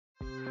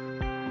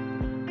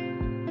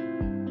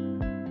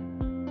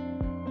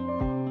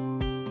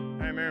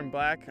Aaron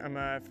Black. I'm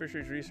a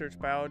fisheries research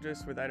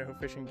biologist with Idaho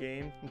Fish and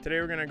Game, and today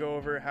we're going to go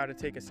over how to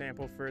take a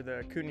sample for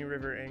the Kootenai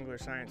River Angler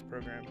Science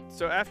Program.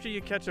 So after you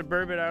catch a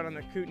burbot out on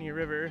the Kootenai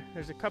River,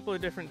 there's a couple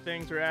of different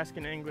things we're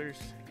asking anglers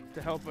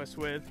to help us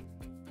with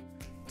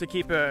to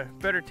keep a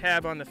better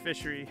tab on the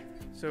fishery.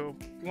 So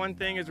one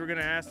thing is we're going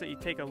to ask that you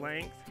take a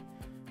length.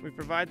 We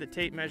provide the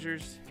tape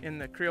measures in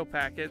the creel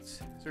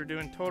packets, so we're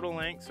doing total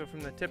length, so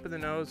from the tip of the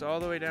nose all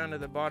the way down to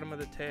the bottom of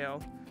the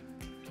tail.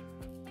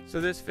 So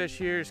this fish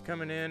here is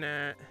coming in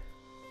at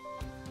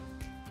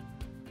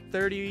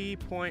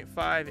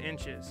 30.5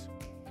 inches.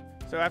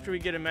 So after we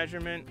get a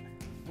measurement,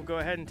 we'll go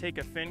ahead and take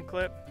a fin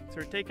clip. So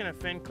we're taking a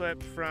fin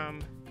clip from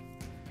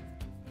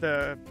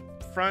the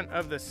front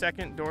of the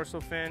second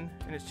dorsal fin,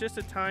 and it's just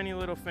a tiny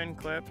little fin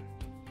clip.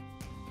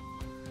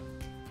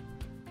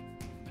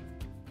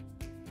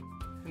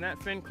 And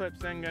that fin clip's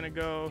then going to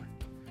go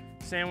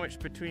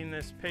sandwiched between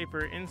this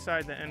paper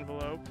inside the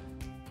envelope.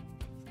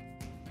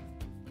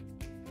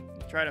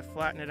 Try to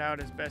flatten it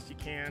out as best you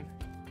can.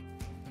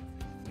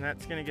 And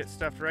that's going to get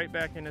stuffed right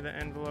back into the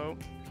envelope.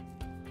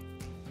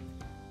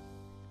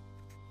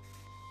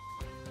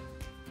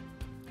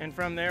 And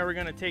from there we're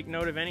going to take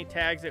note of any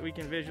tags that we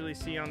can visually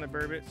see on the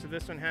burbot. So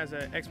this one has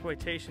an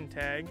exploitation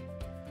tag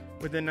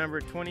with the number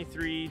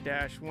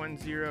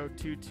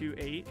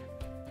 23-10228.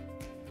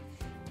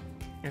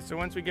 And so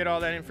once we get all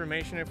that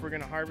information, if we're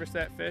going to harvest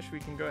that fish, we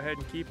can go ahead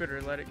and keep it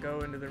or let it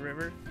go into the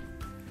river.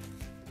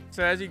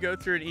 So as you go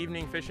through an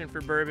evening fishing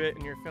for burbot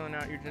and you're filling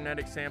out your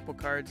genetic sample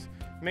cards,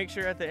 make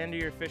sure at the end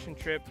of your fishing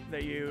trip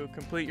that you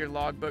complete your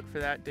logbook for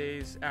that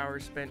day's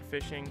hours spent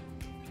fishing.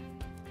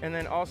 And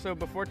then also,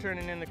 before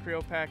turning in the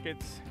creel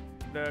packets,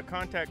 the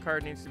contact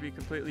card needs to be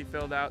completely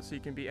filled out so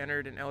you can be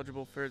entered and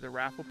eligible for the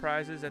raffle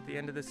prizes at the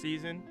end of the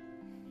season.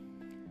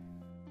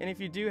 And if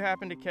you do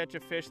happen to catch a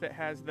fish that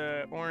has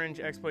the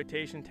orange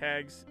exploitation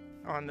tags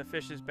on the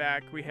fish's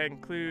back, we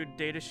include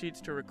data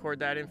sheets to record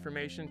that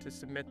information to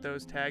submit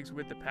those tags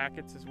with the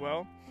packets as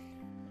well.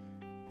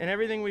 And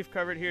everything we've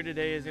covered here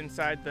today is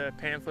inside the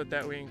pamphlet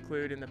that we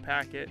include in the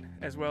packet,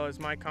 as well as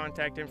my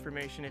contact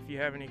information if you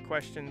have any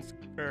questions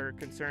or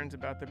concerns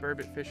about the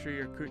burbot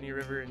fishery or Kootenai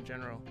River in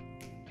general.